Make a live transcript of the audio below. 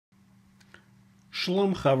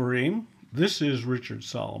Shalom Chavarim, this is Richard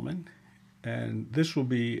Solomon, and this will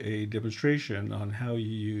be a demonstration on how you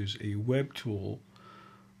use a web tool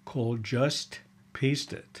called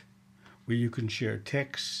JustPaste.it, where you can share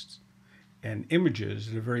text and images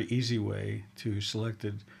in a very easy way to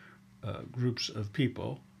selected groups of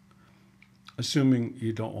people, assuming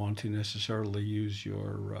you don't want to necessarily use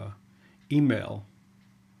your email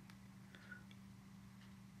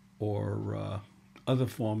or other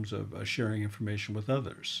forms of sharing information with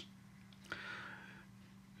others.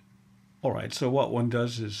 All right, so what one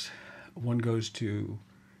does is one goes to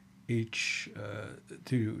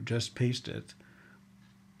to JustPaste.it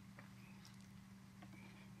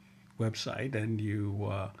website and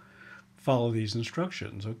you follow these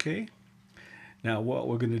instructions, okay? Now what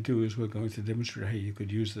we're going to do is we're going to demonstrate how you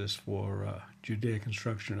could use this for Judaic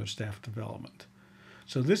instruction or staff development.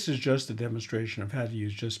 So this is just a demonstration of how to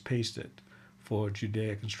use JustPaste.it for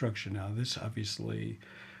Judaic instruction. Now this obviously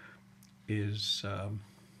is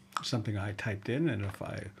something I typed in, and if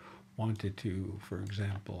I wanted to, for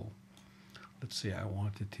example, let's say I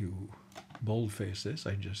wanted to boldface this,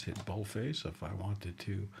 I just hit boldface. If I wanted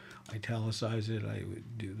to italicize it, I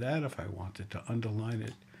would do that. If I wanted to underline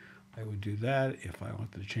it, I would do that. If I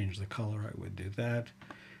wanted to change the color, I would do that.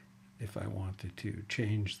 If I wanted to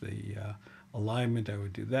change the alignment, I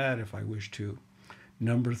would do that. If I wish to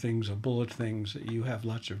number things or bullet things, you have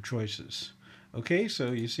lots of choices. Okay, so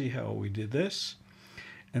you see how we did this.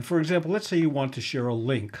 And for example, let's say you want to share a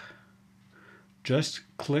link. Just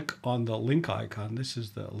click on the link icon. This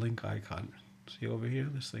is the link icon. See over here,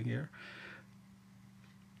 this thing here?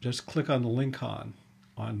 Just click on the link on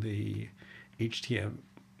the HTML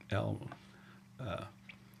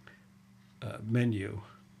menu.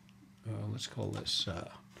 Let's call this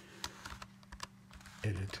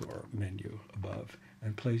editor menu above,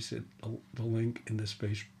 and place it the link in the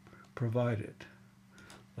space provided.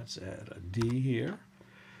 Let's add a D here.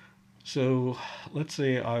 So let's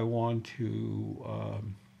say I want to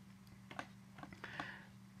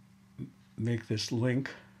make this link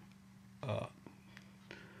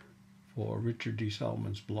for Richard D.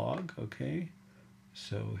 Solomon's blog. Okay,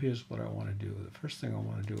 so here's what I want to do. The first thing I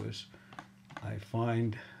want to do is I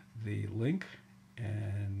find the link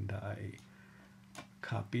and I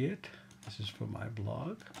copy it. This is for my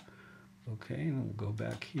blog. Okay, and we'll go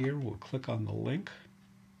back here. We'll click on the link,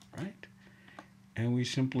 right? And we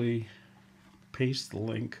simply paste the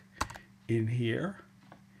link in here,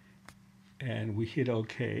 and we hit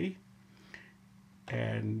OK.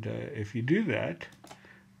 And if you do that,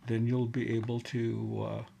 then you'll be able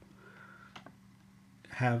to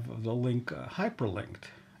have the link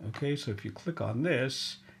hyperlinked. Okay, so if you click on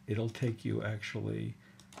this, it'll take you actually.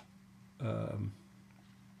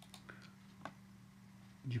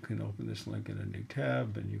 You can open this link in a new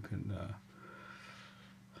tab, and you can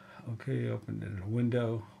open it in a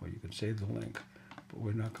window, or you can save the link, but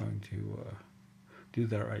we're not going to do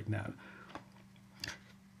that right now.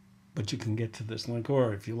 But you can get to this link,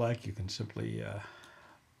 or if you like, you can simply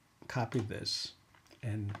copy this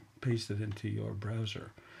and paste it into your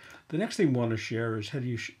browser. The next thing we want to share is how do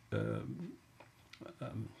you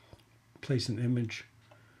place an image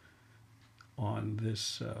on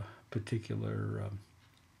this particular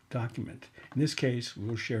document. In this case,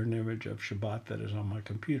 we'll share an image of Shabbat that is on my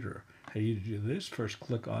computer. How do you do this? First,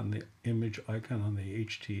 click on the image icon on the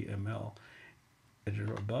HTML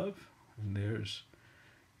editor above, and there's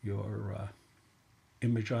your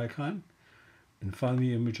image icon. And find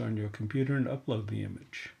the image on your computer and upload the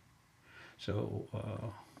image. So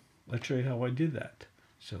let's show you how I did that.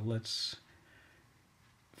 So let's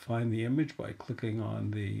find the image by clicking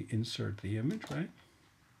on the insert the image, right?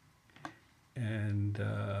 And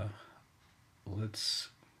let's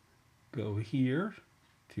go here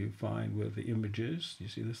to find where the image is. You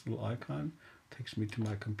see this little icon? Takes me to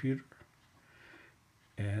my computer.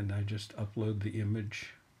 And I just upload the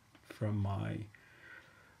image from my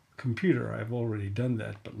computer. I've already done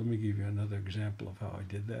that, but let me give you another example of how I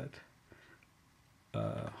did that.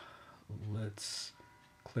 Let's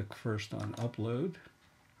click first on upload.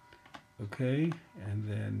 Okay, and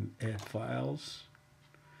then add files.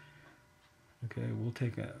 Okay, we'll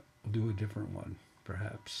do a different one,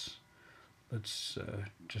 perhaps. Let's,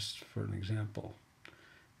 just for an example,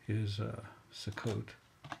 here's a Sukkot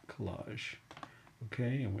collage.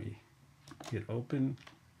 Okay, and we hit open,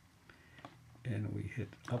 and we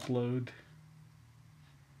hit upload,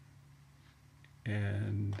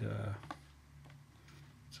 and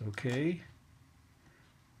it's okay.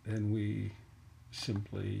 Then we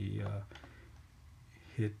simply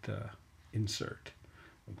hit insert.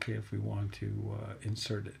 Okay, if we want to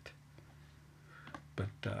insert it.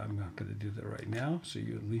 but I'm not going to do that right now, so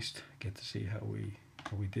you at least get to see how we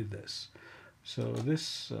did this. So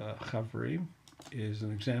this chavri is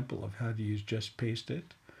an example of how to use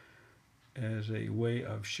JustPaste.it as a way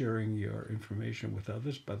of sharing your information with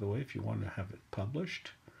others. By the way, if you want to have it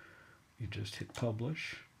published, you just hit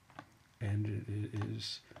publish, and it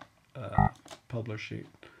is published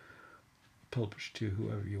to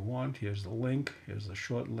whoever you want. Here's the link. Here's the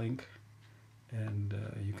short link, and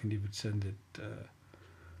you can even send it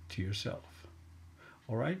to yourself.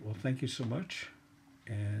 All right. Well, thank you so much,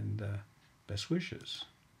 and best wishes.